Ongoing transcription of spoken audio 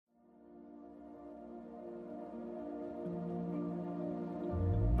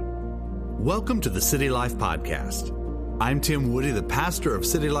Welcome to the City Life Podcast. I'm Tim Woody, the pastor of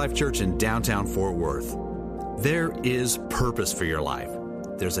City Life Church in downtown Fort Worth. There is purpose for your life.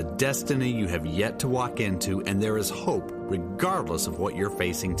 There's a destiny you have yet to walk into, and there is hope regardless of what you're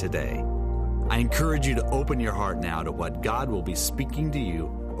facing today. I encourage you to open your heart now to what God will be speaking to you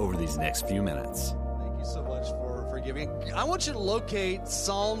over these next few minutes. Thank you so much for giving. I want you to locate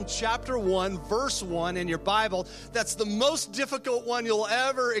Psalm chapter 1, verse 1 in your Bible. That's the most difficult one you'll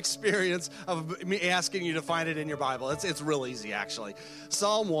ever experience of me asking you to find it in your Bible. It's real easy, actually.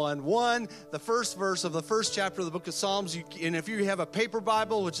 Psalm 1, the first verse of the first chapter of the book of Psalms. And if you have a paper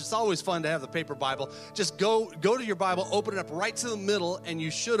Bible, which is always fun to have the paper Bible, just go to your Bible, open it up right to the middle, and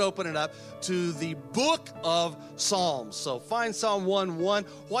you should open it up to the book of Psalms. So find Psalm 1:1.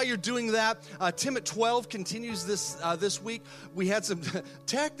 While you're doing that, Tim at 12 continues this week. We had some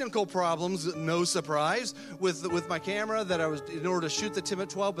technical problems, no surprise, with my camera that I was in order to shoot the Tim at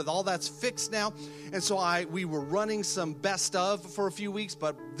 12, but all that's fixed now. And so we were running some best of for a few weeks,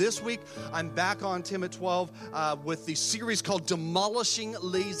 but this week I'm back on Tim at 12 with the series called Demolishing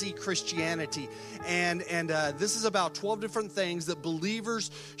Lazy Christianity. And this is about 12 different things that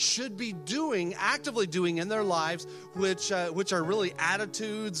believers should be actively doing in their lives, which are really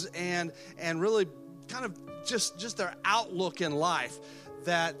attitudes and really kind of just their outlook in life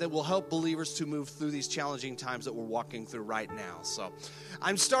that will help believers to move through these challenging times that we're walking through right now. So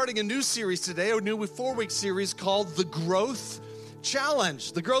I'm starting a new series today, a new 4-week series called The Growth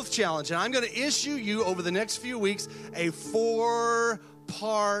Challenge. The Growth Challenge. And I'm going to issue you over the next few weeks a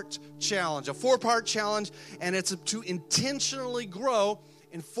 4-part challenge, and it's to intentionally grow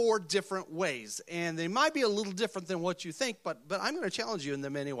in 4 different ways. And they might be a little different than what you think, but I'm going to challenge you in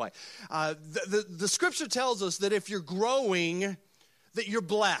them anyway. The scripture tells us that if you're growing, that you're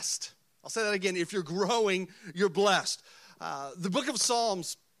blessed. I'll say that again. If you're growing, you're blessed. The book of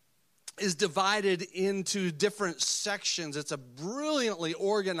Psalms is divided into different sections. It's a brilliantly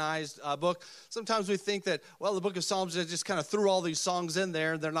organized book. Sometimes we think that, well, the book of Psalms just kind of threw all these songs in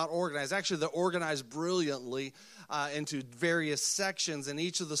there and they're not organized. Actually, they're organized brilliantly into various sections, and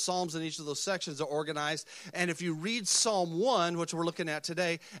each of the Psalms in each of those sections are organized. And if you read Psalm 1, which we're looking at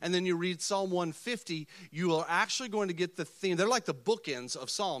today, and then you read Psalm 150, you are actually going to get the theme. They're like the bookends of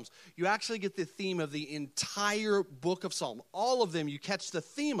Psalms. You actually get the theme of the entire book of Psalm. All of them, you catch the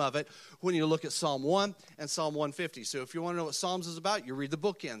theme of it when you look at Psalm 1 and Psalm 150. So if you want to know what Psalms is about, you read the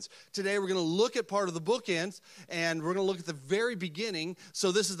bookends. Today we're going to look at part of the bookends, and we're going to look at the very beginning.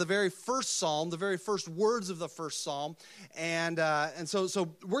 So this is the very first Psalm, the very first words of the first Psalm, and so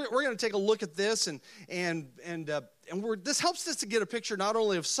we're going to take a look at this, and this helps us to get a picture not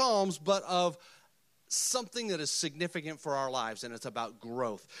only of Psalms but of something that is significant for our lives, and it's about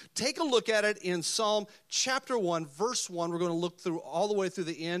growth. Take a look at it in Psalm chapter 1, verse 1. We're going to look through all the way through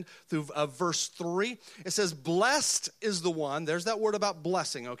the end, through verse 3. It says, blessed is the one, there's that word about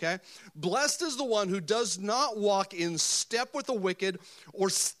blessing, okay? Blessed is the one who does not walk in step with the wicked, or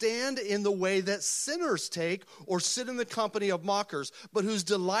stand in the way that sinners take, or sit in the company of mockers, but whose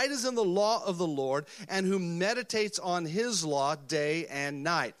delight is in the law of the Lord, and who meditates on his law day and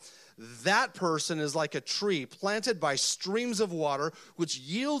night. That person is like a tree planted by streams of water, which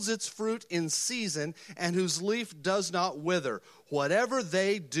yields its fruit in season, and whose leaf does not wither. Whatever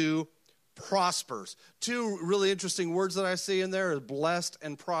they do prospers. 2 really interesting words that I see in there are blessed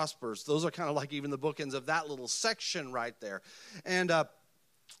and prospers. Those are kind of like even the bookends of that little section right there. And let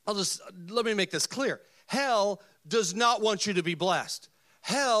me make this clear. Hell does not want you to be blessed.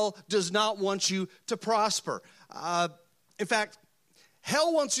 Hell does not want you to prosper. In fact,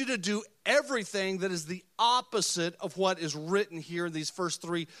 hell wants you to do everything that is the opposite of what is written here in these first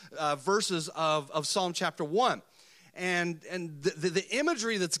 3 verses of Psalm chapter 1. And the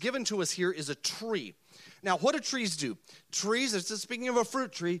imagery that's given to us here is a tree. Now, what do trees do? Trees, speaking of a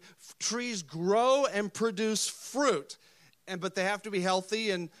fruit tree, trees grow and produce fruit, but they have to be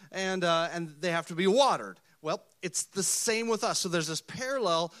healthy and they have to be watered. Well, it's the same with us. So there's this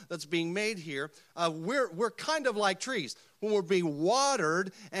parallel that's being made here. We're kind of like trees. When we're being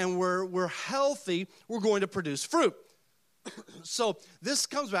watered and we're healthy, we're going to produce fruit. So this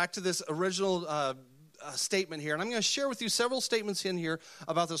comes back to this original statement here. And I'm going to share with you several statements in here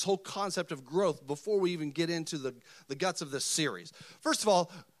about this whole concept of growth before we even get into the guts of this series. First of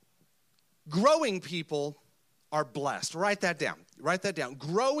all, growing people are blessed. Write that down.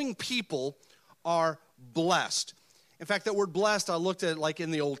 Growing people are blessed. In fact, that word blessed, I looked at like in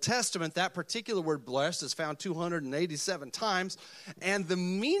the Old Testament, that particular word blessed is found 287 times. And the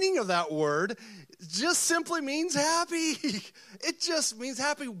meaning of that word just simply means happy. It just means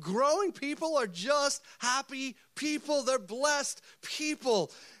happy. Growing people are just happy people. They're blessed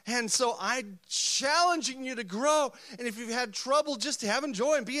people. And so I'm challenging you to grow. And if you've had trouble just having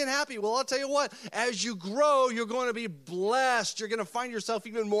joy and being happy, well, I'll tell you what, as you grow, you're going to be blessed. You're going to find yourself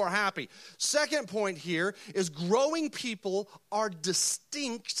even more happy. Second point here is growing people are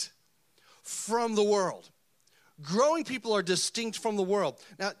distinct from the world. Growing people are distinct from the world.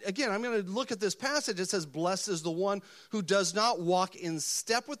 Now, again, I'm going to look at this passage. It says, blessed is the one who does not walk in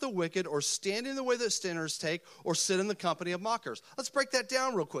step with the wicked or stand in the way that sinners take or sit in the company of mockers. Let's break that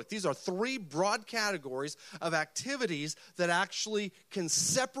down real quick. These are three broad categories of activities that actually can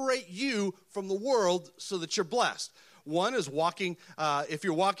separate you from the world so that you're blessed. One is walking, if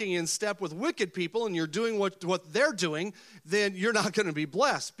you're walking in step with wicked people and you're doing what they're doing, then you're not going to be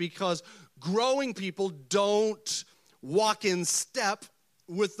blessed, because growing people don't walk in step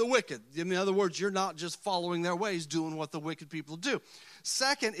with the wicked. In other words, you're not just following their ways, doing what the wicked people do.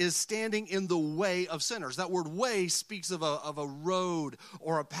 Second is standing in the way of sinners. That word way speaks of a road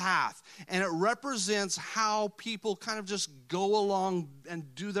or a path, and it represents how people kind of just go along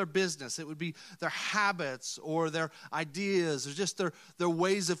and do their business. It would be their habits or their ideas or just their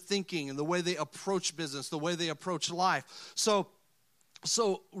ways of thinking and the way they approach business, the way they approach life. So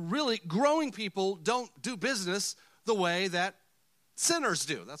really, growing people don't do business the way that sinners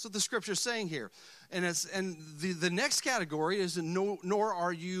do. That's what the scripture is saying here. And the next category is nor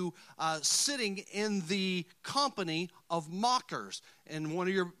are you sitting in the company of mockers. In one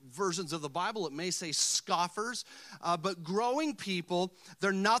of your versions of the Bible, it may say scoffers. But growing people,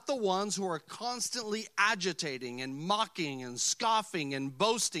 they're not the ones who are constantly agitating and mocking and scoffing and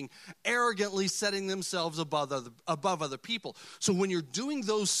boasting, arrogantly setting themselves above other people. So when you're doing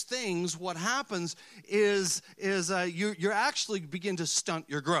those things, what happens is you actually begin to stunt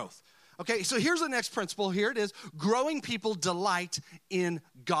your growth. Okay, so here's the next principle. Here it is. Growing people delight in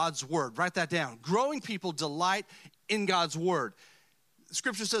God's word. Write that down. Growing people delight in God's word.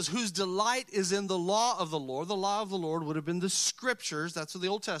 Scripture says, whose delight is in the law of the Lord. The law of the Lord would have been the scriptures. That's the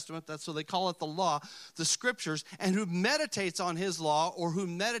Old Testament. That's what they call it, the law, the scriptures. And who meditates on his law, or who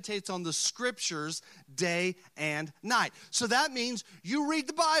meditates on the scriptures day and night. So that means you read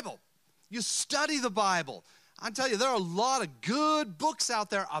the Bible. You study the Bible. I tell you, there are a lot of good books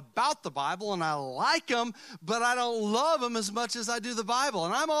out there about the Bible, and I like them, but I don't love them as much as I do the Bible.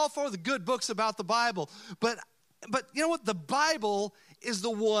 And I'm all for the good books about the Bible. But you know what? The Bible is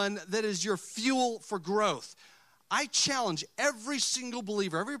the one that is your fuel for growth. I challenge every single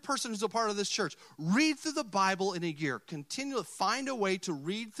believer, every person who's a part of this church, read through the Bible in a year. Continue to find a way to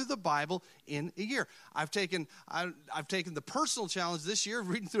read through the Bible in a year. I've taken the personal challenge this year,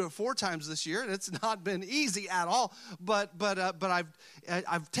 reading through it 4 times this year, and it's not been easy at all. But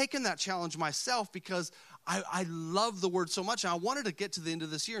I've taken that challenge myself because I love the word so much, and I wanted to get to the end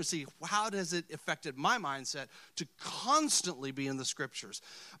of this year and see how has it affected my mindset to constantly be in the scriptures.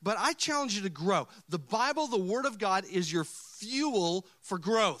 But I challenge you to grow. The Bible, the word of God, is your fuel for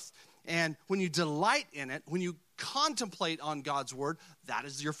growth. And when you delight in it, when you contemplate on God's word, that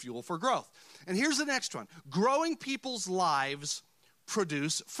is your fuel for growth. And here's the next one. Growing people's lives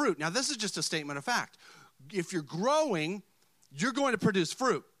produce fruit. Now, this is just a statement of fact. If you're growing, you're going to produce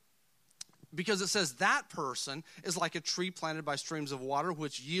fruit. Because it says that person is like a tree planted by streams of water,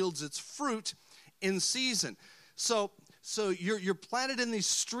 which yields its fruit in season. So you're planted in these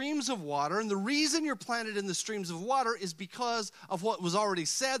streams of water, and the reason you're planted in the streams of water is because of what was already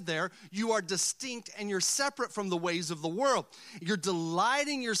said there. You are distinct and you're separate from the ways of the world. You're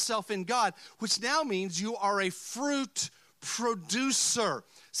delighting yourself in God, which now means you are a fruit producer.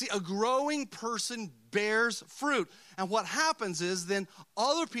 See, a growing person bears fruit. And what happens is then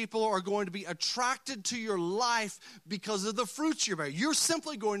other people are going to be attracted to your life because of the fruits you bear. You're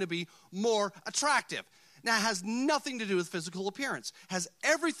simply going to be more attractive. Now, it has nothing to do with physical appearance. It has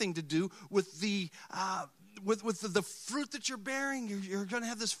everything to do with the fruit that you're bearing. You're going to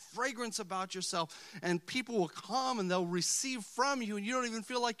have this fragrance about yourself, and people will come and they'll receive from you, and you don't even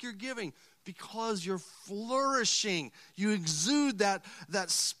feel like you're giving because you're flourishing. You exude that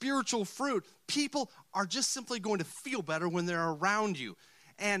spiritual fruit. People are just simply going to feel better when they're around you,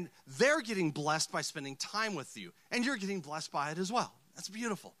 and they're getting blessed by spending time with you, and you're getting blessed by it as well. That's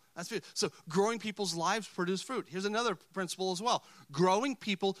beautiful. That's beautiful. So growing people's lives produce fruit. Here's another principle as well. Growing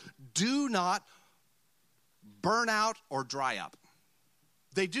people do not burn out or dry up.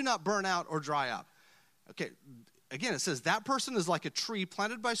 They do not burn out or dry up. Okay, again, it says that person is like a tree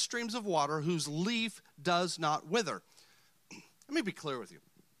planted by streams of water whose leaf does not wither. Let me be clear with you.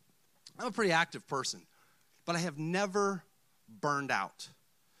 I'm a pretty active person, but I have never burned out.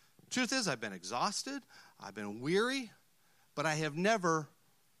 Truth is, I've been exhausted, I've been weary, but I have never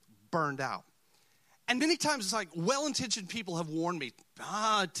burned out. And many times it's like well-intentioned people have warned me,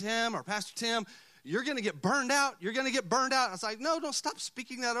 Tim or Pastor Tim, you're going to get burned out. You're going to get burned out. I was like, no, don't stop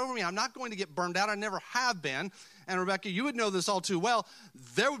speaking that over me. I'm not going to get burned out. I never have been. And Rebecca, you would know this all too well.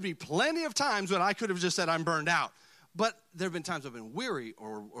 There would be plenty of times when I could have just said I'm burned out. But there have been times I've been weary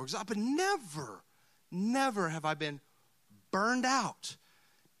or exhausted, but never have I been burned out.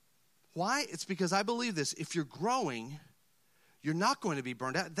 Why? It's because I believe this. If you're growing, you're not going to be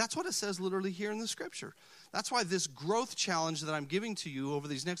burned out. That's what it says literally here in the scripture. That's why this growth challenge that I'm giving to you over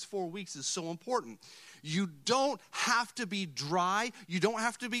these next 4 weeks is so important. You don't have to be dry. You don't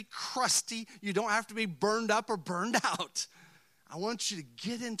have to be crusty. You don't have to be burned up or burned out. I want you to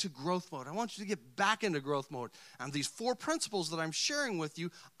get into growth mode. I want you to get back into growth mode. And these 4 principles that I'm sharing with you,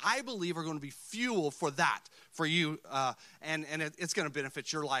 I believe are going to be fuel for that, for you. And it's going to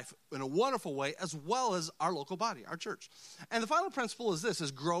benefit your life in a wonderful way, as well as our local body, our church. And the final principle is this,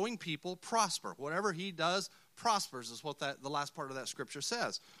 is growing people prosper. Whatever he does prospers is what the last part of that scripture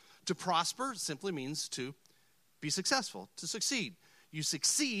says. To prosper simply means to be successful, to succeed. You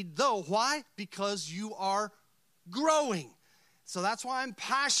succeed, though. Why? Because you are growing. So that's why I'm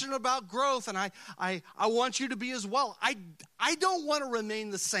passionate about growth, and I want you to be as well. I don't want to remain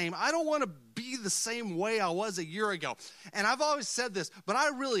the same. I don't want to be the same way I was a year ago. And I've always said this, but I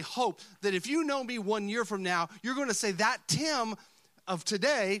really hope that if you know me 1 year from now, you're going to say that Tim of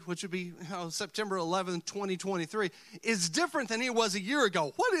today, which would be September 11th, 2023, is different than he was a year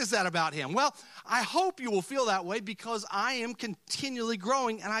ago. What is that about him? Well, I hope you will feel that way because I am continually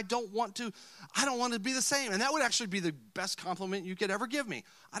growing, and I don't want to be the same. And that would actually be the best compliment you could ever give me.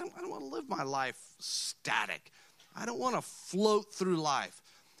 I don't want to live my life static. I don't want to float through life.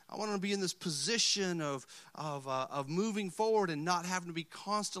 I want to be in this position of moving forward and not having to be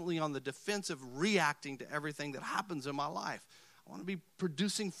constantly on the defensive, reacting to everything that happens in my life. I want to be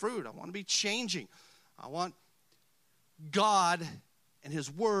producing fruit. I want to be changing. I want God and his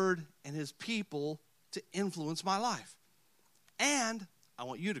word and his people to influence my life. And I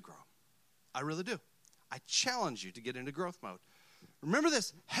want you to grow. I really do. I challenge you to get into growth mode. Remember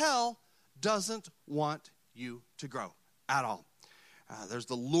this, hell doesn't want you to grow at all. There's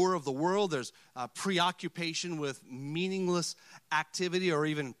the lure of the world. There's preoccupation with meaningless activity or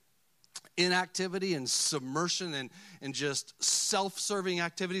even inactivity and submersion and just self-serving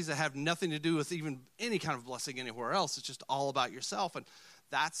activities that have nothing to do with even any kind of blessing anywhere else. It's just all about yourself. And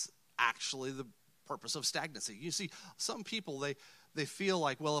that's actually the purpose of stagnancy. You see, some people, they feel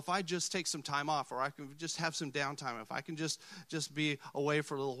like, well, if I just take some time off or I can just have some downtime, if I can just be away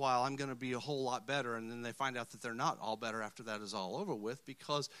for a little while, I'm going to be a whole lot better. And then they find out that they're not all better after that is all over with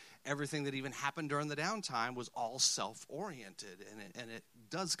because everything that even happened during the downtime was all self-oriented, and it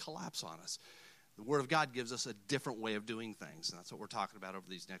does collapse on us. The Word of God gives us a different way of doing things, and that's what we're talking about over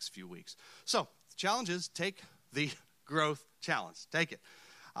these next few weeks. So the challenge is take the growth challenge. Take it.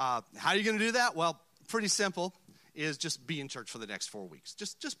 How are you going to do that? Well, pretty simple. Is just be in church for the next 4 weeks.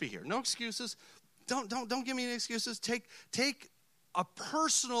 Just be here. No excuses. Don't give me any excuses. Take a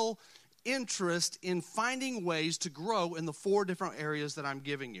personal interest in finding ways to grow in the 4 different areas that I'm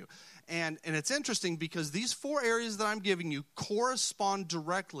giving you. And it's interesting because these 4 areas that I'm giving you correspond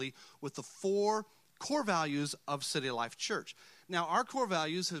directly with the 4 core values of City Life Church. Now, our core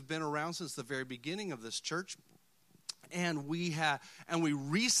values have been around since the very beginning of this church. And we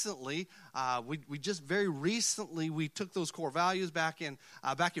recently, we took those core values back in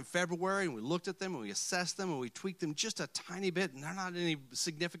February, and we looked at them and we assessed them and we tweaked them just a tiny bit, and they're not any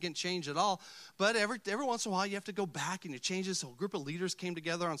significant change at all. But every once in a while, you have to go back and you change this. So a group of leaders came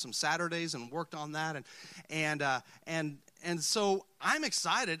together on some Saturdays and worked on that, and so I'm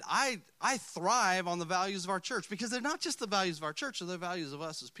excited. I thrive on the values of our church because they're not just the values of our church; they're the values of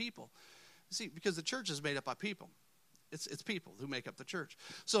us as people. See, because the church is made up by people. It's people who make up the church.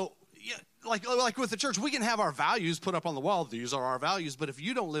 So, yeah, like with the church, we can have our values put up on the wall. These are our values. But if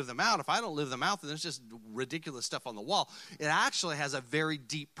you don't live them out, if I don't live them out, then there's just ridiculous stuff on the wall. It actually has a very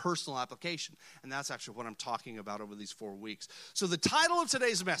deep personal application. And that's actually what I'm talking about over these 4 weeks. So the title of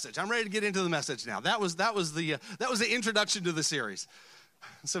today's message, I'm ready to get into the message now. That was the introduction to the series.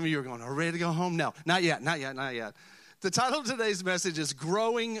 Some of you are going, are we ready to go home? No, not yet. The title of today's message is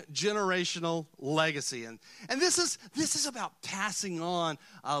Growing Generational Legacy. And this is about passing on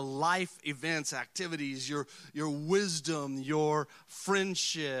life events, activities, your wisdom, your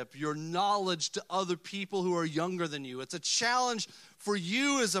friendship, your knowledge to other people who are younger than you. It's a challenge for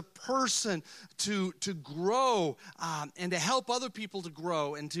you as a person to grow and to help other people to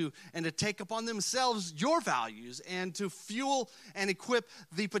grow and to take upon themselves your values and to fuel and equip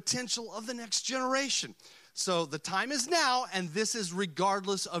the potential of the next generation. So the time is now, and this is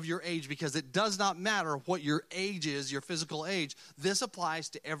regardless of your age, because it does not matter what your age is, your physical age. This applies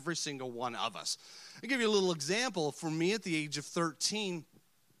to every single one of us. I'll give you a little example. For me, at the age of 13,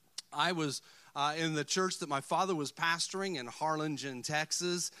 I was in the church that my father was pastoring in Harlingen,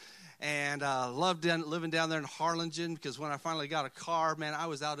 Texas, and loved living down there in Harlingen, because when I finally got a car, man, I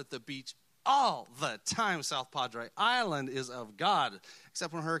was out at the beach all the time. South Padre Island is of God,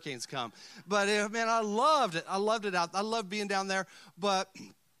 except when hurricanes come. But man, I loved it. I loved it out. I loved being down there. But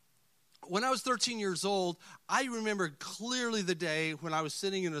when I was 13 years old, I remember clearly the day when I was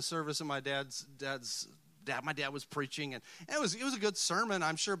sitting in a service and my dad's dad. My dad was preaching, and it was a good sermon,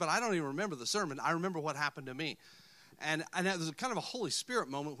 I'm sure, but I don't even remember the sermon. I remember what happened to me. And it was kind of a Holy Spirit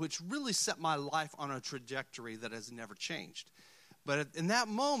moment, which really set my life on a trajectory that has never changed. But in that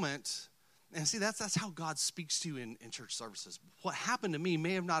moment, and see, that's how God speaks to you in church services. What happened to me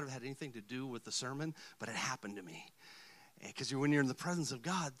may have not have had anything to do with the sermon, but it happened to me. Because when you're in the presence of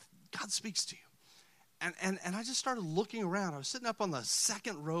God, God speaks to you. And I just started looking around. I was sitting up on the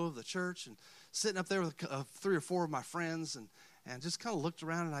second row of the church and sitting up there with 3 or 4 of my friends and just kind of looked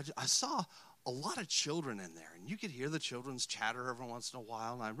around, and I saw a lot of children in there. And you could hear the children's chatter every once in a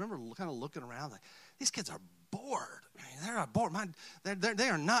while. And I remember kind of looking around like, these kids are bored. I mean, they're not bored. They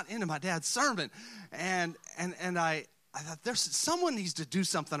are not into my dad's sermon. And I thought, someone needs to do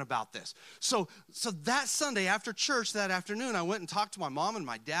something about this. So that Sunday after church that afternoon, I went and talked to my mom and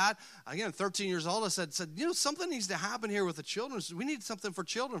my dad. Again, 13 years old, I said, something needs to happen here with the children. We need something for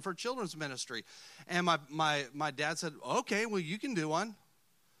children, for children's ministry. And my dad said, okay, well, you can do one.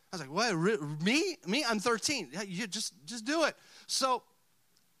 I was like, what, me? I'm 13. Yeah, you just do it. So,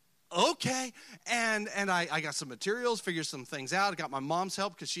 okay. And I got some materials, figured some things out. I got my mom's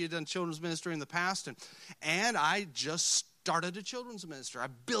help because she had done children's ministry in the past. And I just started a children's ministry. I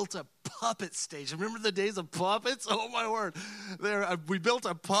built a puppet stage. Remember the days of puppets? Oh, my word. We built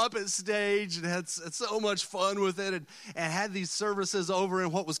a puppet stage and had so much fun with it, and had these services over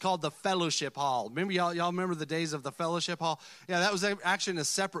in what was called the Fellowship Hall. Remember, y'all remember the days of the Fellowship Hall? Yeah, that was actually in a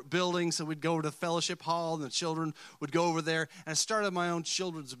separate building, so we'd go over to the Fellowship Hall, and the children would go over there. And I started my own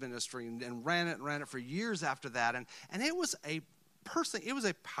children's ministry and ran it for years after that. And it was personally, it was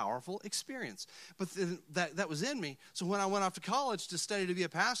a powerful experience. But that was in me. So when I went off to college to study to be a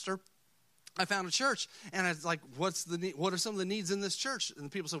pastor, I found a church, and I was like, what are some of the needs in this church? And the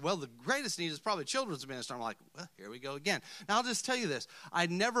people said, well, the greatest need is probably children's ministry. I'm like, well, here we go again. Now, I'll just tell you this. I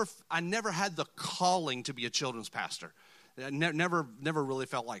never had the calling to be a children's pastor. I never really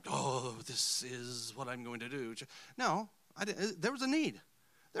felt like, oh, this is what I'm going to do. No, there was a need.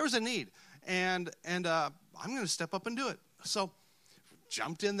 There was a need. And I'm going to step up and do it. So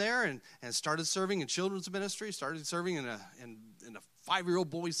jumped in there and started serving in children's ministry, started serving in a 5-year-old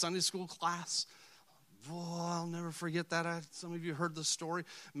boys' Sunday school class. Oh, I'll never forget that. Some of you heard the story.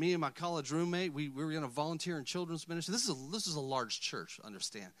 Me and my college roommate, we were going to volunteer in children's ministry. This is a large church,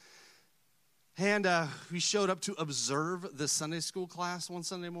 understand. And we showed up to observe the Sunday school class one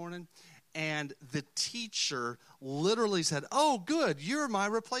Sunday morning, and the teacher literally said, oh, good, you're my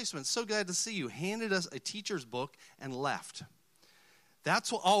replacement. So glad to see you. Handed us a teacher's book and left.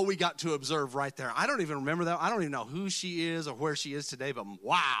 That's all we got to observe right there. I don't even remember that. I don't even know who she is or where she is today, but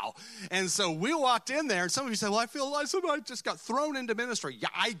wow. And so we walked in there, and some of you said, well, I feel like somebody just got thrown into ministry. Yeah,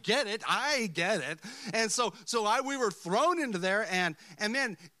 I get it. And so we were thrown into there, and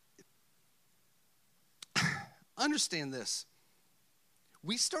man, understand this.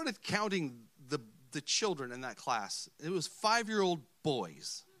 We started counting the children in that class. It was 5-year-old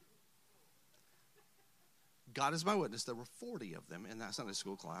boys. God is my witness, there were 40 of them in that Sunday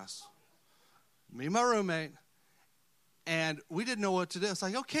school class. Me and my roommate. And we didn't know what to do. It's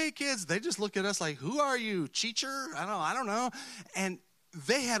like, okay, kids. They just look at us like, who are you, teacher? I don't know. And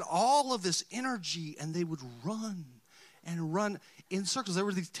they had all of this energy, and they would run in circles. There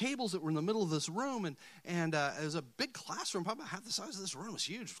were these tables that were in the middle of this room, and it was a big classroom, probably half the size of this room. It was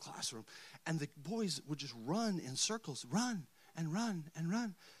a huge classroom. And the boys would just run in circles, run and run and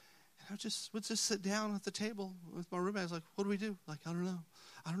run. I would just sit down at the table with my roommate. I was like, what do we do? Like, I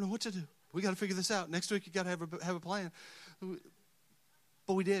don't know what to do. We got to figure this out. Next week, you got to have a plan.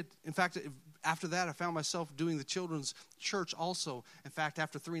 But we did. In fact, after that, I found myself doing the children's church also. In fact,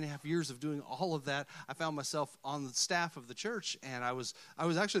 after 3.5 years of doing all of that, I found myself on the staff of the church, and I was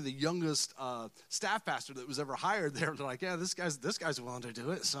actually the youngest staff pastor that was ever hired there. They're like, yeah, this guy's willing to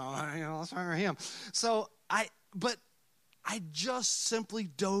do it, so let's hire him. So I just simply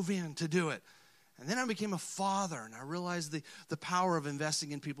dove in to do it. And then I became a father, and I realized the power of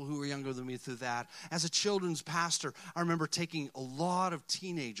investing in people who were younger than me through that. As a children's pastor, I remember taking a lot of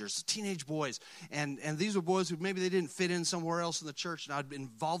teenage boys, and these were boys who maybe they didn't fit in somewhere else in the church, and I'd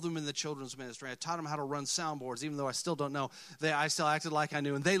involve them in the children's ministry. I taught them how to run soundboards, even though I still don't know. I still acted like I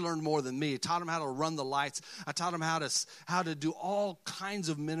knew, and they learned more than me. I taught them how to run the lights. I taught them how to do all kinds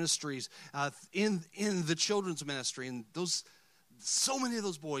of ministries in the children's ministry, and so many of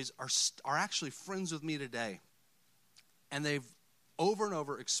those boys are actually friends with me today. And they've over and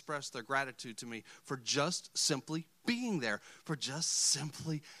over expressed their gratitude to me for just simply being there, for just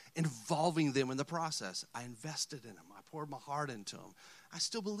simply involving them in the process. I invested in them. I poured my heart into them. I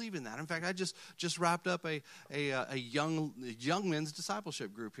still believe in that. In fact, I just wrapped up a young men's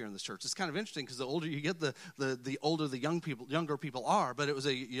discipleship group here in this church. It's kind of interesting because the older you get, the older the younger people are. But it was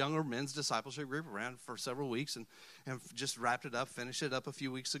a younger men's discipleship group, around for several weeks, and just wrapped it up, finished it up a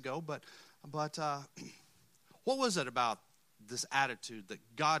few weeks ago. But what was it about this attitude that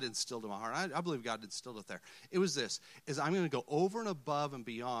God instilled in my heart? I believe God instilled it there. It was this, is I'm going to go over and above and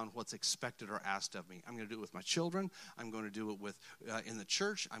beyond what's expected or asked of me. I'm going to do it with my children. I'm going to do it with in the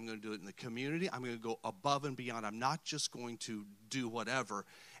church. I'm going to do it in the community. I'm going to go above and beyond. I'm not just going to do whatever.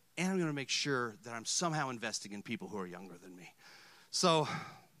 And I'm going to make sure that I'm somehow investing in people who are younger than me. So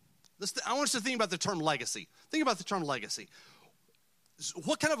I want you to think about the term legacy. Think about the term legacy.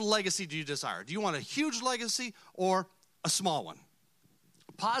 What kind of legacy do you desire? Do you want a huge legacy or a small one,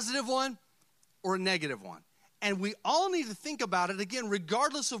 a positive one, or a negative one? And we all need to think about it, again,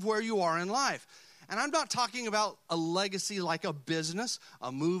 regardless of where you are in life. And I'm not talking about a legacy like a business,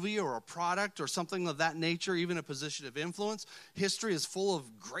 a movie, or a product, or something of that nature, even a position of influence. History is full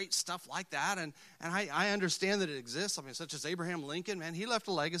of great stuff like that, and I understand that it exists. I mean, such as Abraham Lincoln, man, he left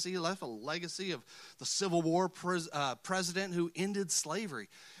a legacy. He left a legacy of the Civil War president who ended slavery.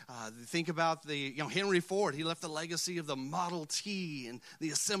 Think about Henry Ford. He left the legacy of the Model T and the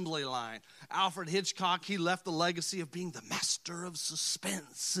assembly line. Alfred Hitchcock, he left the legacy of being the master of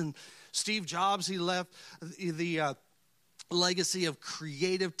suspense. And Steve Jobs, he left the legacy of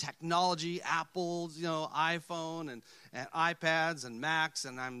creative technology, Apple, iPhone and iPads and Macs,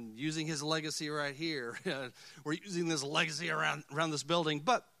 and I'm using his legacy right here. We're using this legacy around this building.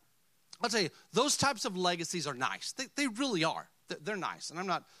 But I'll tell you, those types of legacies are nice. They really are. They're nice, and I'm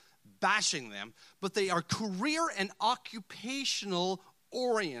not bashing them, but they are career and occupational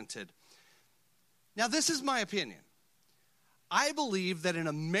oriented. Now, this is my opinion. I believe that in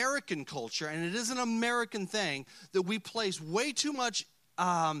American culture, and it is an American thing, that we place way too much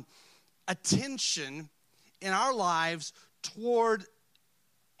attention in our lives toward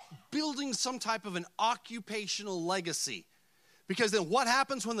building some type of an occupational legacy. Because then what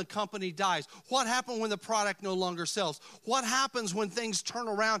happens when the company dies? What happens when the product no longer sells? What happens when things turn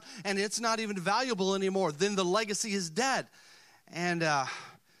around and it's not even valuable anymore? Then the legacy is dead. And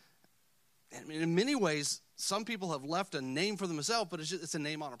in many ways, some people have left a name for themselves, but it's a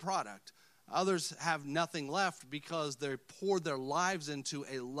name on a product. Others have nothing left because they poured their lives into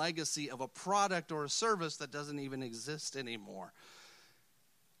a legacy of a product or a service that doesn't even exist anymore.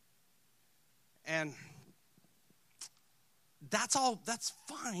 And that's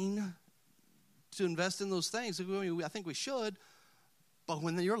fine to invest in those things. I think we should. But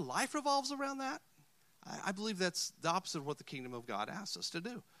when your life revolves around that, I believe that's the opposite of what the kingdom of God asks us to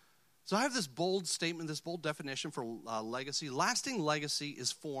do. So I have this bold statement, this bold definition for legacy. Lasting legacy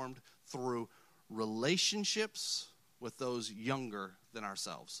is formed through relationships with those younger than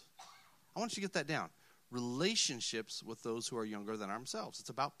ourselves. I want you to get that down. Relationships with those who are younger than ourselves. It's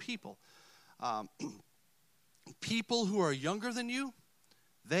about people. People who are younger than you,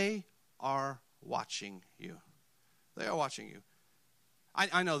 they are watching you. They are watching you.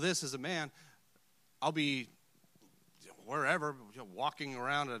 I know this as a man. I'll be wherever, walking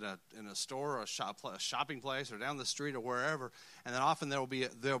around in a store or a shopping place or down the street or wherever, and then often there'll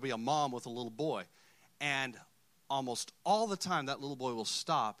be a mom with a little boy. And almost all the time that little boy will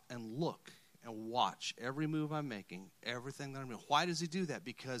stop and look and watch every move I'm making, everything that I'm doing. Why does he do that?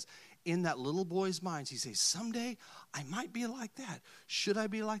 Because in that little boy's mind, he says, someday I might be like that. Should I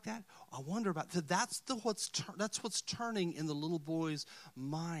be like that? I wonder about that. That's what's turning in the little boy's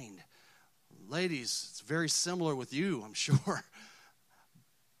mind. Ladies, it's very similar with you, I'm sure.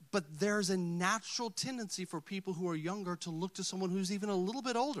 But there's a natural tendency for people who are younger to look to someone who's even a little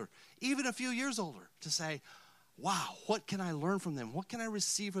bit older, even a few years older, to say, wow, what can I learn from them? What can I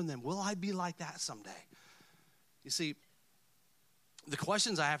receive from them? Will I be like that someday? You see, the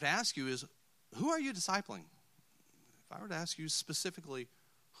questions I have to ask you is, who are you discipling? If I were to ask you specifically,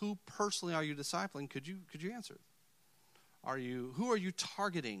 who personally are you discipling, could you answer? Who are you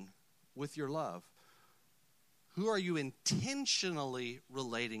targeting with your love? Who are you intentionally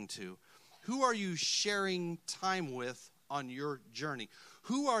relating to? Who are you sharing time with on your journey?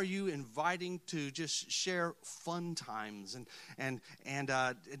 Who are you inviting to just share fun times and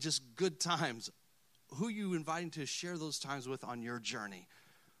just good times? Who are you inviting to share those times with on your journey?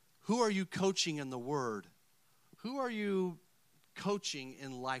 Who are you coaching in the Word? Who are you coaching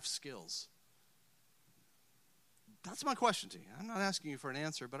in life skills? That's my question to you. I'm not asking you for an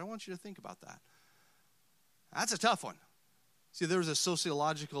answer, but I want you to think about that. That's a tough one. See, there was a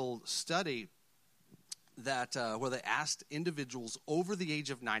sociological study that where they asked individuals over the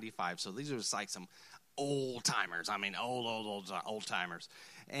age of 95. So these are just like some old timers. I mean, old timers.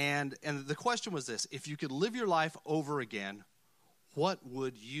 And the question was this: if you could live your life over again, what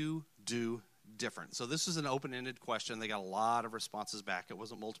would you do different? So this is an open-ended question. They got a lot of responses back. It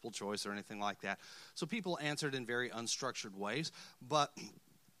wasn't multiple choice or anything like that. So people answered in very unstructured ways. But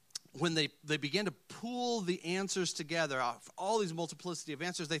when they began to pool the answers together, all these multiplicity of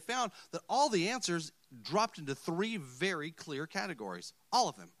answers, they found that all the answers dropped into three very clear categories, all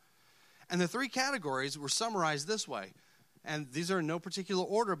of them. And the three categories were summarized this way. And these are in no particular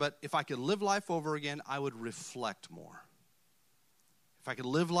order, but if I could live life over again, I would reflect more. If I could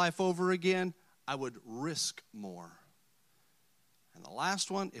live life over again, I would risk more. And the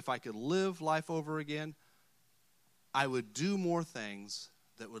last one, if I could live life over again, I would do more things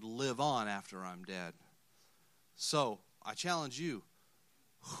that would live on after I'm dead. So I challenge you,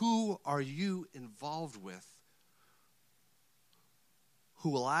 who are you involved with who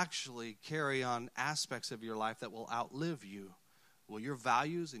will actually carry on aspects of your life that will outlive you? Will your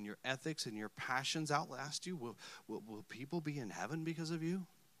values and your ethics and your passions outlast you? Will people be in heaven because of you?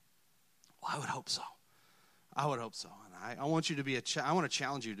 Well, I would hope so. I would hope so. And I want you to be I want to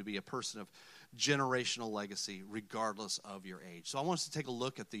challenge you to be a person of generational legacy regardless of your age. So I want us to take a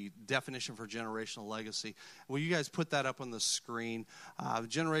look at the definition for generational legacy. Will you guys put that up on the screen?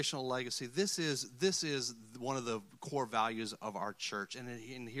 Generational legacy, this is one of the core values of our church.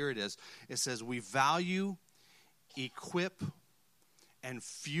 And here it is. It says, we value, equip, and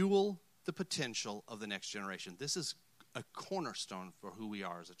fuel the potential of the next generation. This is a cornerstone for who we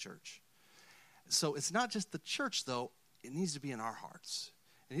are as a church. So it's not just the church, though. It needs to be in our hearts.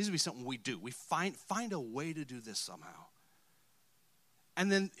 It needs to be something we do. We find a way to do this somehow.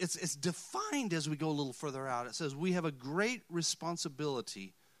 And then it's defined as we go a little further out. It says we have a great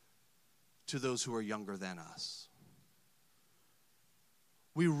responsibility to those who are younger than us.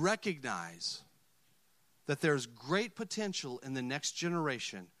 We recognize that there's great potential in the next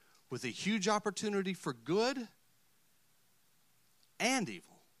generation with a huge opportunity for good and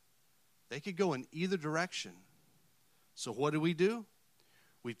evil. They could go in either direction. So what do?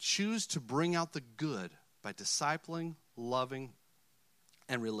 We choose to bring out the good by discipling, loving,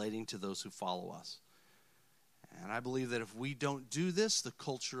 and relating to those who follow us. And I believe that if we don't do this, the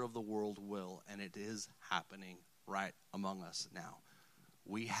culture of the world will, and it is happening right among us now.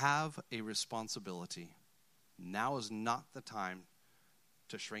 We have a responsibility. Now is not the time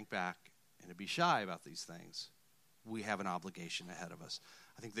to shrink back and to be shy about these things. We have an obligation ahead of us.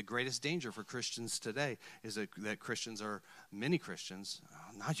 I think the greatest danger for Christians today is that many Christians,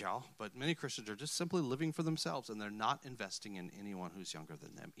 not y'all, but many Christians are just simply living for themselves, and they're not investing in anyone who's younger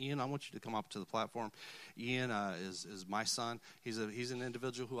than them. Ian, I want you to come up to the platform. Ian is my son. He's an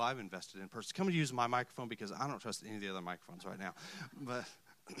individual who I've invested in personally. Come and use my microphone because I don't trust any of the other microphones right now.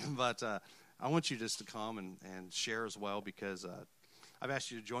 But I want you just to come and share as well, because I've asked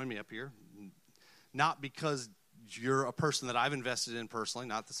you to join me up here, not because you're a person that I've invested in personally.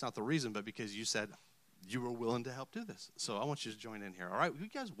 That's not the reason, but because you said you were willing to help do this. So I want you to join in here. All right, will you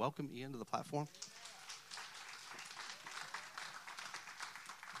guys welcome Ian to the platform?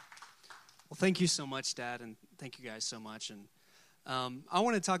 Well, thank you so much, Dad, and thank you guys so much. And I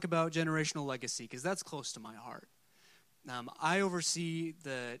want to talk about generational legacy because that's close to my heart. I oversee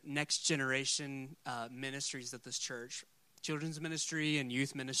the next generation ministries at this church, children's ministry and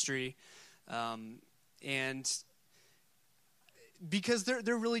youth ministry, and because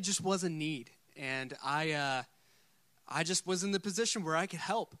there really just was a need, and I just was in the position where I could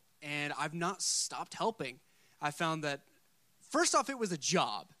help, and I've not stopped helping. I found that first off, it was a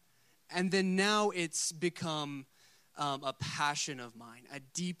job, and then now it's become a passion of mine, a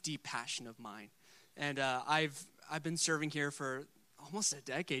deep, deep passion of mine, and I've been serving here for almost a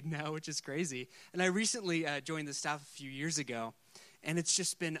decade now, which is crazy, and I recently joined the staff a few years ago, and it's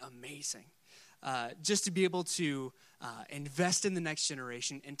just been amazing. Just to be able to invest in the next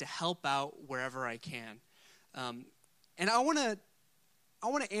generation and to help out wherever I can. And I want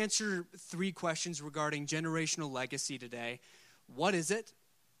to answer 3 questions regarding generational legacy today. What is it?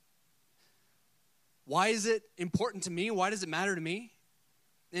 Why is it important to me? Why does it matter to me?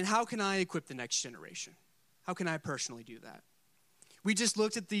 And how can I equip the next generation? How can I personally do that? We just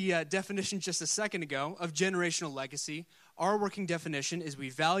looked at the definition just a second ago of generational legacy. Our working definition is we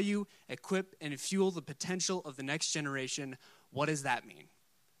value, equip, and fuel the potential of the next generation. What does that mean?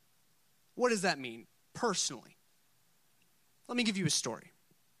 What does that mean personally? Let me give you a story.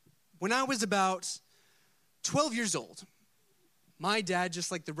 When I was about 12 years old, my dad,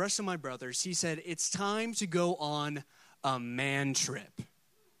 just like the rest of my brothers, he said, it's time to go on a man trip.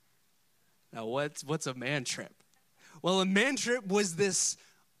 Now, what's a man trip? Well, a man trip was this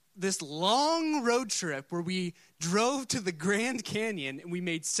long road trip where we drove to the Grand Canyon and we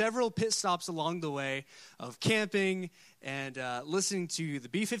made several pit stops along the way of camping and listening to the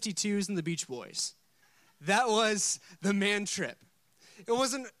B-52s and the Beach Boys. That was the man trip. It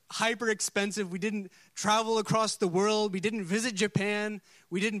wasn't hyper expensive. We didn't travel across the world. We didn't visit Japan.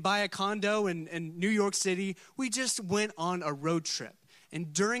 We didn't buy a condo in New York City. We just went on a road trip.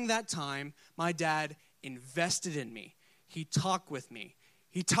 And during that time, my dad invested in me. He talked with me.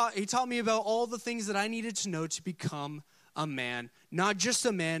 He taught me about all the things that I needed to know to become a man, not just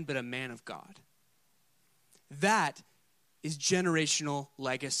a man, but a man of God. That is generational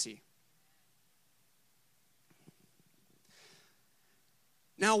legacy.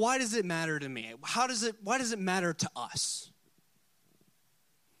 Now, why does it matter to me? Why does it matter to us?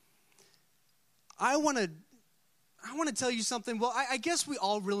 I want to tell you something. Well, I guess we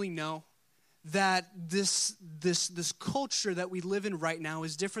all really know that this culture that we live in right now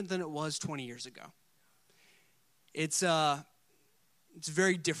is different than it was 20 years ago. It's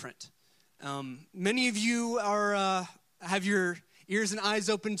very different. Many of you have your ears and eyes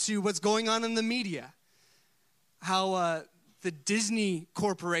open to what's going on in the media. How the Disney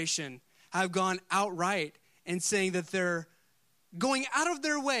Corporation have gone outright and saying that they're going out of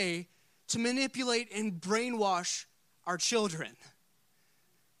their way to manipulate and brainwash our children.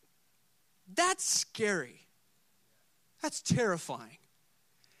 That's scary. That's terrifying.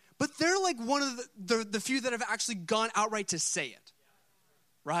 But they're like one of the few that have actually gone outright to say it.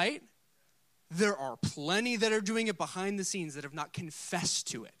 Right? There are plenty that are doing it behind the scenes that have not confessed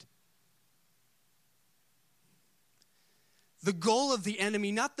to it. The goal of the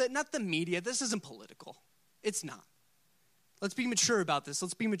enemy, not the media, this isn't political. It's not. Let's be mature about this.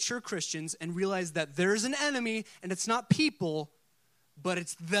 Let's be mature Christians and realize that there's an enemy, and it's not people, but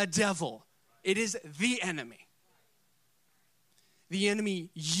it's the devil. It is the enemy. The enemy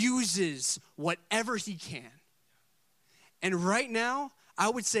uses whatever he can. And right now, I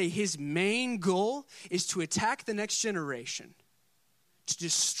would say his main goal is to attack the next generation, to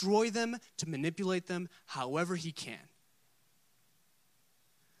destroy them, to manipulate them however he can.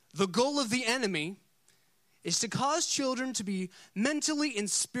 The goal of the enemy is to cause children to be mentally and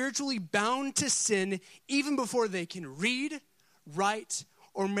spiritually bound to sin even before they can read, write,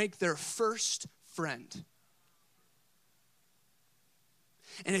 or make their first friend.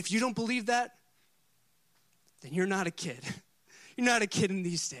 And if you don't believe that, then you're not a kid. You're not a kid in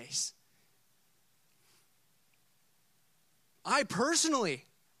these days. I personally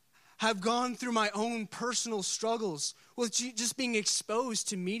have gone through my own personal struggles with just being exposed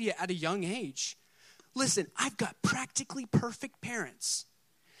to media at a young age. Listen, I've got practically perfect parents.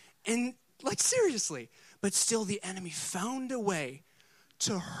 And like seriously, but still the enemy found a way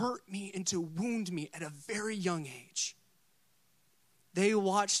to hurt me and to wound me at a very young age. They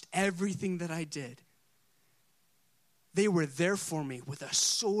watched everything that I did. They were there for me with a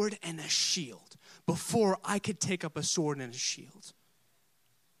sword and a shield before I could take up a sword and a shield.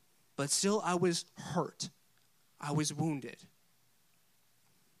 But still, I was hurt. I was wounded.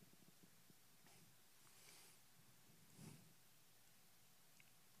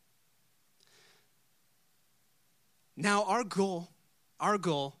 Now, our goal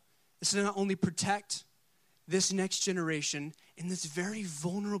is to not only protect this next generation in this very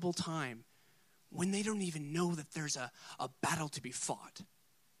vulnerable time when they don't even know that there's a battle to be fought,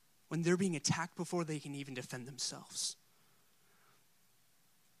 when they're being attacked before they can even defend themselves.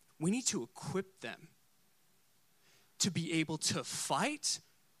 We need to equip them to be able to fight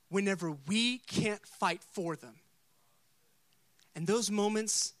whenever we can't fight for them. And those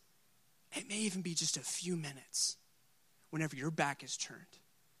moments, it may even be just a few minutes whenever your back is turned.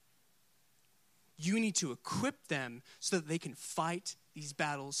 You need to equip them so that they can fight these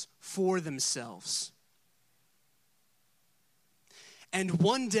battles for themselves. And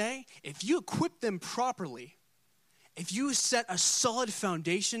one day, if you equip them properly, if you set a solid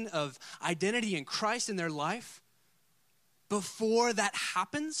foundation of identity in Christ in their life, before that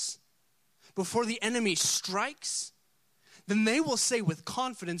happens, before the enemy strikes, then they will say with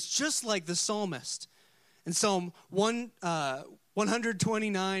confidence, just like the psalmist, In Psalm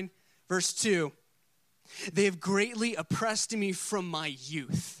 129, verse 2, they have greatly oppressed me from my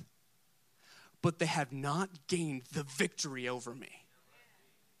youth, but they have not gained the victory over me.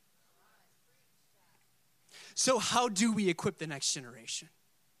 So how do we equip the next generation?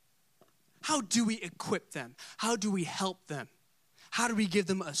 How do we equip them? How do we help them? How do we give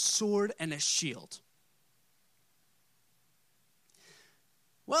them a sword and a shield?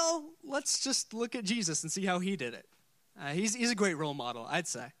 Well, let's just look at Jesus and see how he did it. He's a great role model, I'd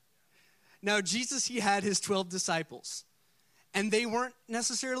say. Now, Jesus, he had his 12 disciples, and they weren't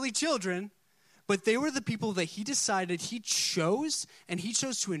necessarily children, but they were the people that he decided he chose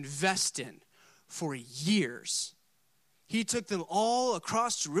to invest in for years. He took them all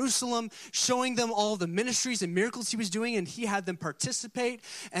across Jerusalem, showing them all the ministries and miracles he was doing, and he had them participate,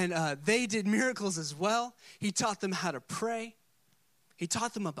 and they did miracles as well. He taught them how to pray. He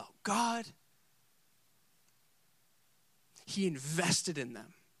taught them about God. He invested in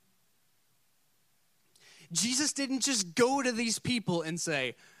them. Jesus didn't just go to these people and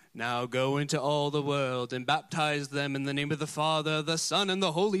say, now go into all the world and baptize them in the name of the Father, the Son, and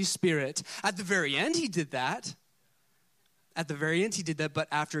the Holy Spirit. At the very end, he did that. But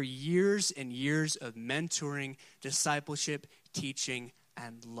after years and years of mentoring, discipleship, teaching,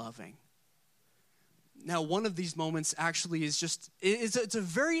 and loving. Now, one of these moments actually is it's a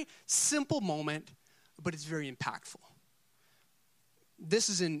very simple moment, but it's very impactful. This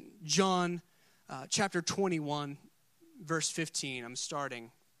is in John chapter 21, verse 15. I'm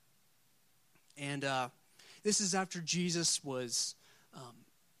starting. And this is after Jesus was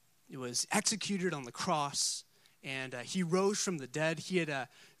executed on the cross, and he rose from the dead. He had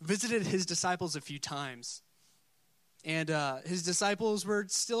visited his disciples a few times. And his disciples were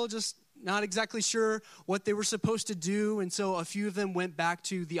still just not exactly sure what they were supposed to do. And so a few of them went back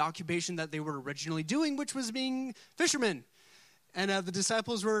to the occupation that they were originally doing, which was being fishermen. And the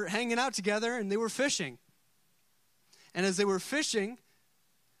disciples were hanging out together, and they were fishing. And as they were fishing,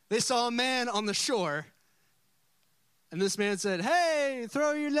 they saw a man on the shore. And this man said, hey,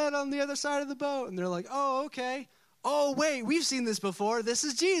 throw your net on the other side of the boat. And they're like, oh, okay. Oh, wait, we've seen this before. This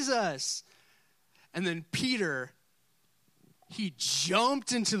is Jesus. And then Peter, he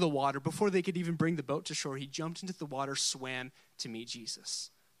jumped into the water. Before they could even bring the boat to shore, he jumped into the water, swam to meet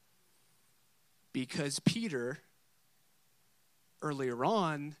Jesus. Because Peter, earlier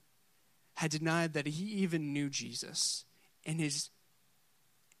on, had denied that he even knew Jesus. And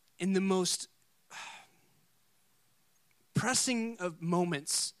in the most pressing of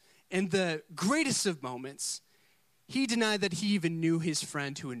moments, and the greatest of moments, he denied that he even knew his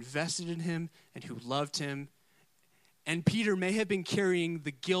friend who invested in him and who loved him. And Peter may have been carrying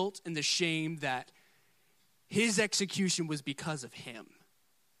the guilt and the shame that his execution was because of him.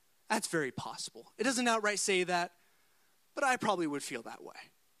 That's very possible. It doesn't outright say that, but I probably would feel that way.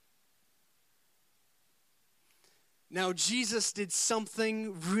 Now, Jesus did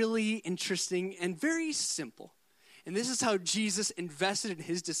something really interesting and very simple. And this is how Jesus invested in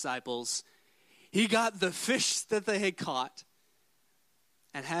his disciples. He got the fish that they had caught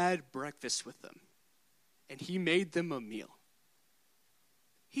and had breakfast with them. And he made them a meal.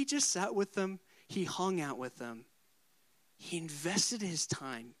 He just sat with them. He hung out with them. He invested his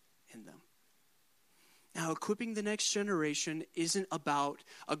time in them. Now, equipping the next generation isn't about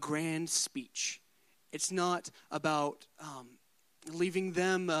a grand speech. It's not about leaving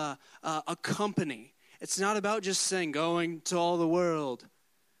them a company. It's not about just saying, going to all the world.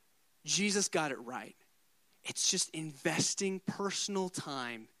 Jesus got it right. It's just investing personal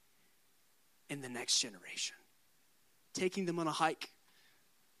time in the next generation. Taking them on a hike.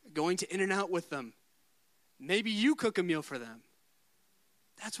 Going to In-N-Out with them. Maybe you cook a meal for them.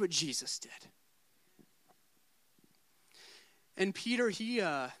 That's what Jesus did. And Peter, he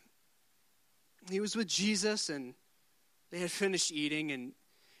was with Jesus, and they had finished eating, and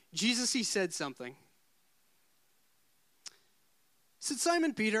Jesus, he said something. He said,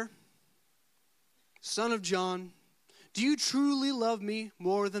 Simon Peter, son of John, do you truly love me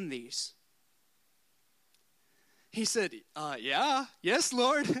more than these? He said, yes,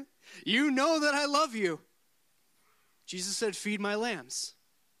 Lord. You know that I love you. Jesus said, feed my lambs.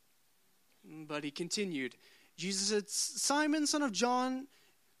 But he continued. Jesus said, Simon, son of John,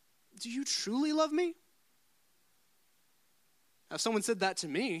 do you truly love me? Now, if someone said that to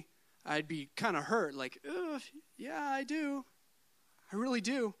me, I'd be kind of hurt, like, yeah, I do. I really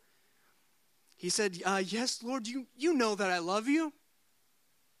do. He said, yes, Lord, you know that I love you.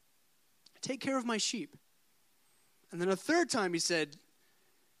 Take care of my sheep. And then a third time he said,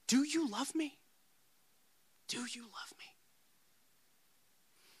 do you love me? Do you love me?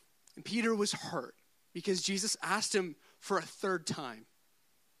 And Peter was hurt. because Jesus asked him for a third time.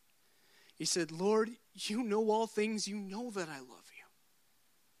 He said, Lord, you know all things. You know that I love you.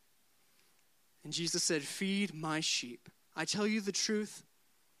 And Jesus said, feed my sheep. I tell you the truth,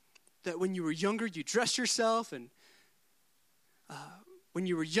 that when you were younger, you dressed yourself, and when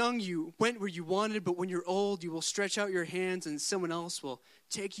you were young, you went where you wanted, but when you're old, you will stretch out your hands and someone else will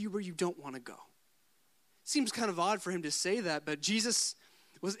take you where you don't want to go. Seems kind of odd for him to say that, but Jesus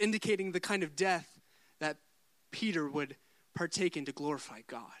was indicating the kind of death that Peter would partake in to glorify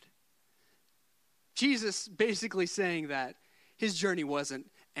God. Jesus basically saying that his journey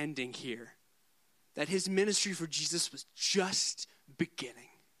wasn't ending here, that his ministry for Jesus was just beginning.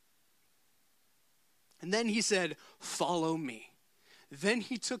 And then he said, follow me. Then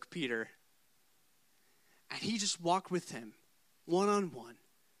he took Peter and he just walked with him one-on-one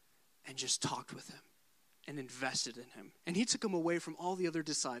and just talked with him and invested in him. And he took him away from all the other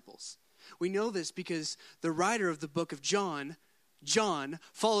disciples. We know this because the writer of the book of John,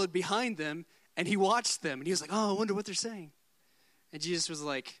 followed behind them and he watched them and he was like, oh, I wonder what they're saying. And Jesus was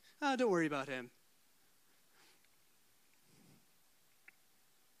like, oh, don't worry about him.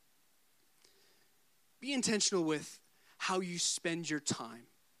 Be intentional with how you spend your time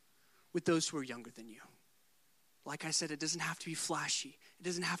with those who are younger than you. Like I said, it doesn't have to be flashy. It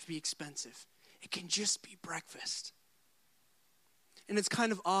doesn't have to be expensive. It can just be breakfast. And it's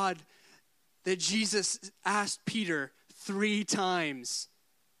kind of odd that Jesus asked Peter 3 times,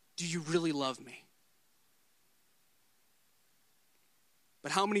 do you really love me?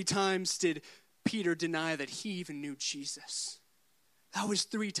 But how many times did Peter deny that he even knew Jesus? That was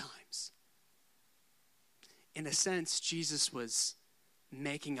 3 times. In a sense, Jesus was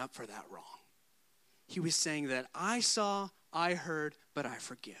making up for that wrong. He was saying that I saw, I heard, but I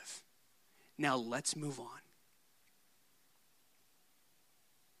forgive. Now let's move on.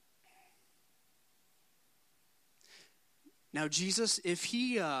 Now Jesus, if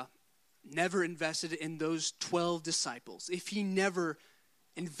he never invested in those 12 disciples, if he never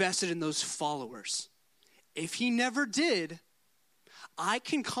invested in those followers, if he never did, I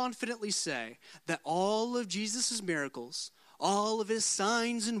can confidently say that all of Jesus' miracles, all of his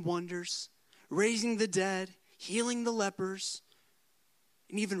signs and wonders, raising the dead, healing the lepers,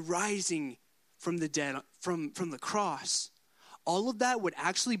 and even rising from the dead, from the cross, all of that would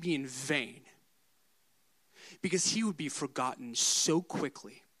actually be in vain because he would be forgotten so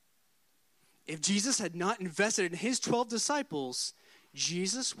quickly. If Jesus had not invested in his 12 disciples,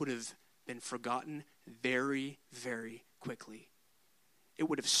 Jesus would have been forgotten very, very quickly. It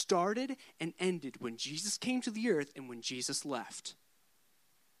would have started and ended when Jesus came to the earth and when Jesus left.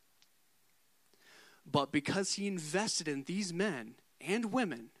 But because he invested in these men and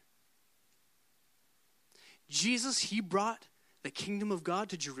women, Jesus, he brought the kingdom of God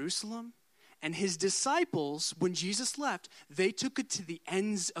to Jerusalem, and his disciples, when Jesus left, they took it to the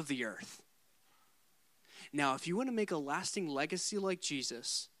ends of the earth. Now, if you want to make a lasting legacy like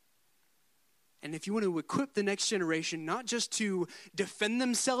Jesus, and if you want to equip the next generation, not just to defend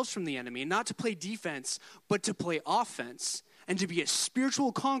themselves from the enemy, not to play defense, but to play offense, and to be a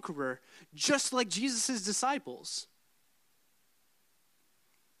spiritual conqueror, just like Jesus' disciples,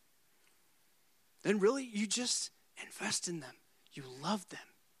 then really you just invest in them. You love them.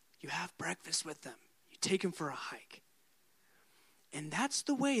 You have breakfast with them. You take them for a hike. And that's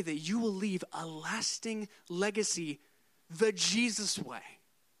the way that you will leave a lasting legacy the Jesus way.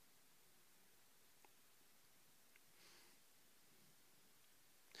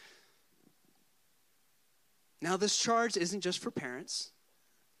 Now, this charge isn't just for parents.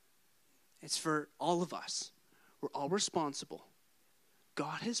 It's for all of us. We're all responsible.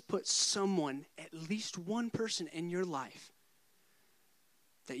 God has put someone, at least one person in your life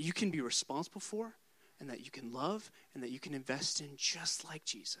that you can be responsible for and that you can love and that you can invest in just like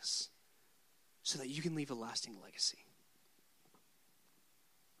Jesus so that you can leave a lasting legacy.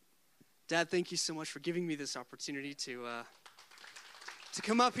 Dad, thank you so much for giving me this opportunity to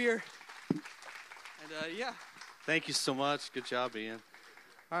come up here. And yeah. Thank you so much. Good job, Ian.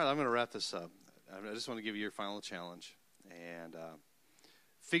 All right, I'm going to wrap this up. I just want to give you your final challenge and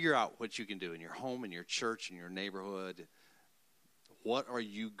figure out what you can do in your home, in your church, in your neighborhood. What are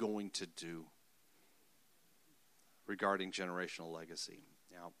you going to do regarding generational legacy?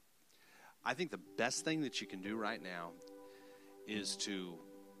 Now, I think the best thing that you can do right now is to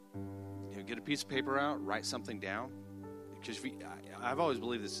get a piece of paper out, write something down. Because I've always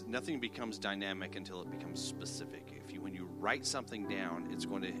believed this, nothing becomes dynamic until it becomes specific. When you write something down, it's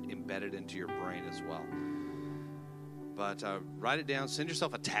going to embed it into your brain as well. But write it down, send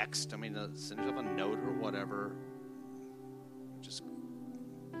yourself a text. Send yourself a note or whatever. Just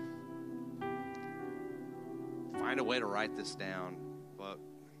find a way to write this down, but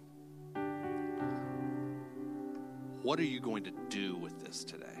what are you going to do with this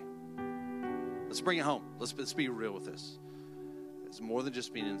today? Let's bring it home. Let's be real with this. It's more than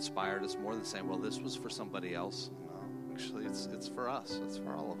just being inspired. It's more than saying, well, this was for somebody else. No, actually, it's for us. It's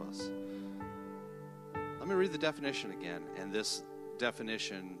for all of us. Let me read the definition again. And this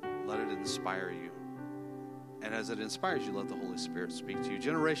definition, let it inspire you. And as it inspires you, let the Holy Spirit speak to you.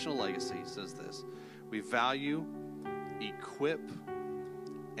 Generational legacy says this: we value, equip,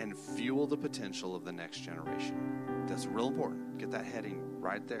 and fuel the potential of the next generation. That's real important. Get that heading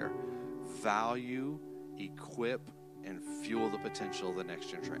right there. Value, equip, and fuel the potential of the next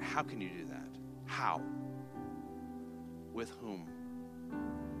generation. How can you do that? How? With whom?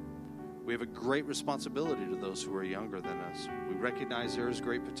 We have a great responsibility to those who are younger than us. We recognize there is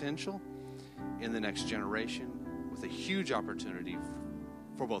great potential in the next generation with a huge opportunity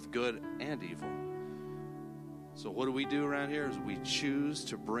for both good and evil. So what do we do around here is we choose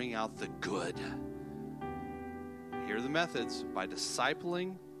to bring out the good. Here are the methods: by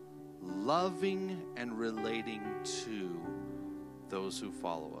discipling, loving, and relating to those who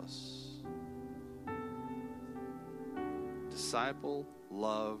follow us. Disciple,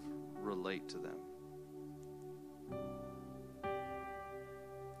 love, relate to them.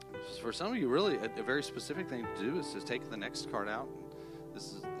 For some of you, really, a very specific thing to do is to take the next card out.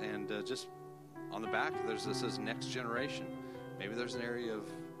 And just on the back, this says next generation. Maybe there's an area of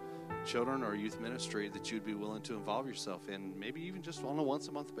children or youth ministry that you'd be willing to involve yourself in, maybe even just on a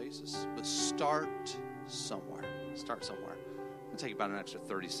once-a-month basis. But start somewhere. Start somewhere. It'll take about an extra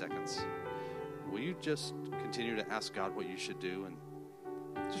 30 seconds. Will you just continue to ask God what you should do, and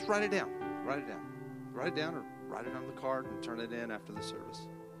just write it down. Write it down. Write it down, or write it on the card and turn it in after the service.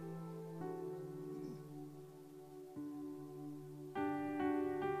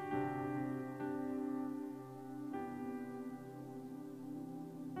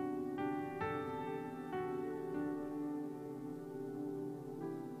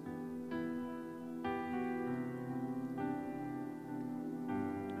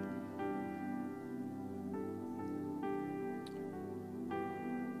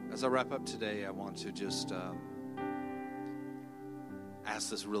 As I wrap up today, I want to just ask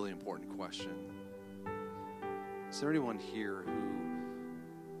this really important question. Is there anyone here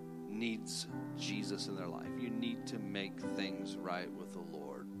who needs Jesus in their life? You need to make things right with the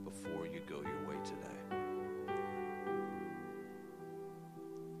Lord before you go your way today.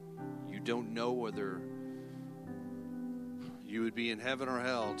 You don't know whether you would be in heaven or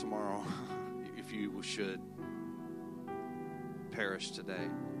hell tomorrow if you should perish today.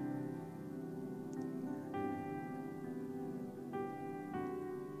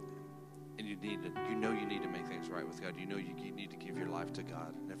 You need to make things right with God. You know you need to give your life to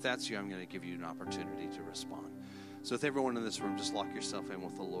God. And if that's you, I'm going to give you an opportunity to respond. So with everyone in this room, just lock yourself in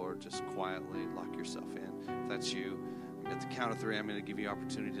with the Lord. Just quietly lock yourself in. If that's you, at the count of 3, I'm going to give you an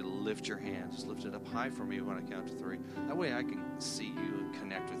opportunity to lift your hand. Just lift it up high for me when I count to 3. That way I can see you and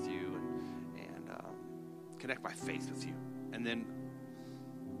connect with you and connect by faith with you. And then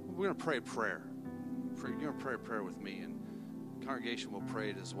we're going to pray a prayer. You're going to pray a prayer with me, and the congregation will pray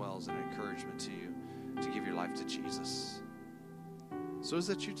it as well as an encouragement to you to give your life to Jesus. So is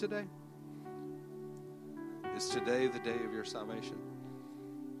that you today? Is today the day of your salvation?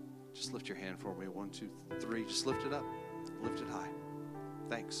 Just lift your hand for me. 1, 2, 3. Just lift it up. Lift it high.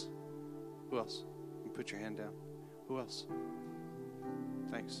 Thanks. Who else? You put your hand down. Who else?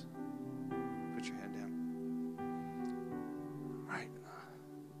 Thanks. Put your hand down. All right.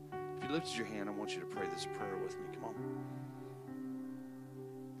 If you lifted your hand, I want you to pray this prayer with me. Come on.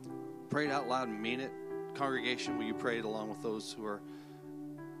 Pray it out loud and mean it. Congregation, will you pray it along with those who are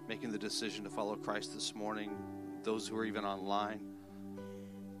making the decision to follow Christ this morning, those who are even online?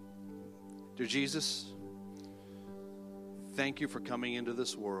 Dear Jesus, thank you for coming into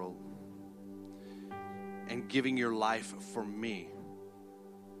this world and giving your life for me,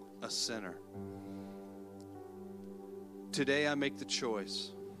 a sinner. Today I make the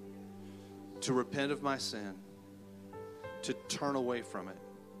choice to repent of my sin, to turn away from it,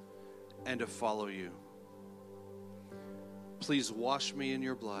 and to follow you. Please wash me in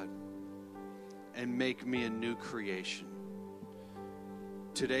your blood and make me a new creation.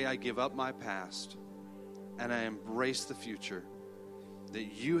 Today I give up my past and I embrace the future that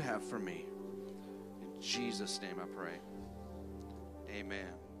you have for me. In Jesus' name I pray.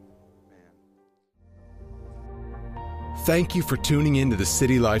 Amen. Thank you for tuning in to the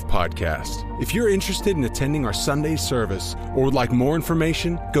City Life Podcast. If you're interested in attending our Sunday service or would like more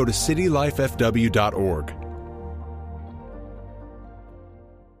information, go to citylifefw.org.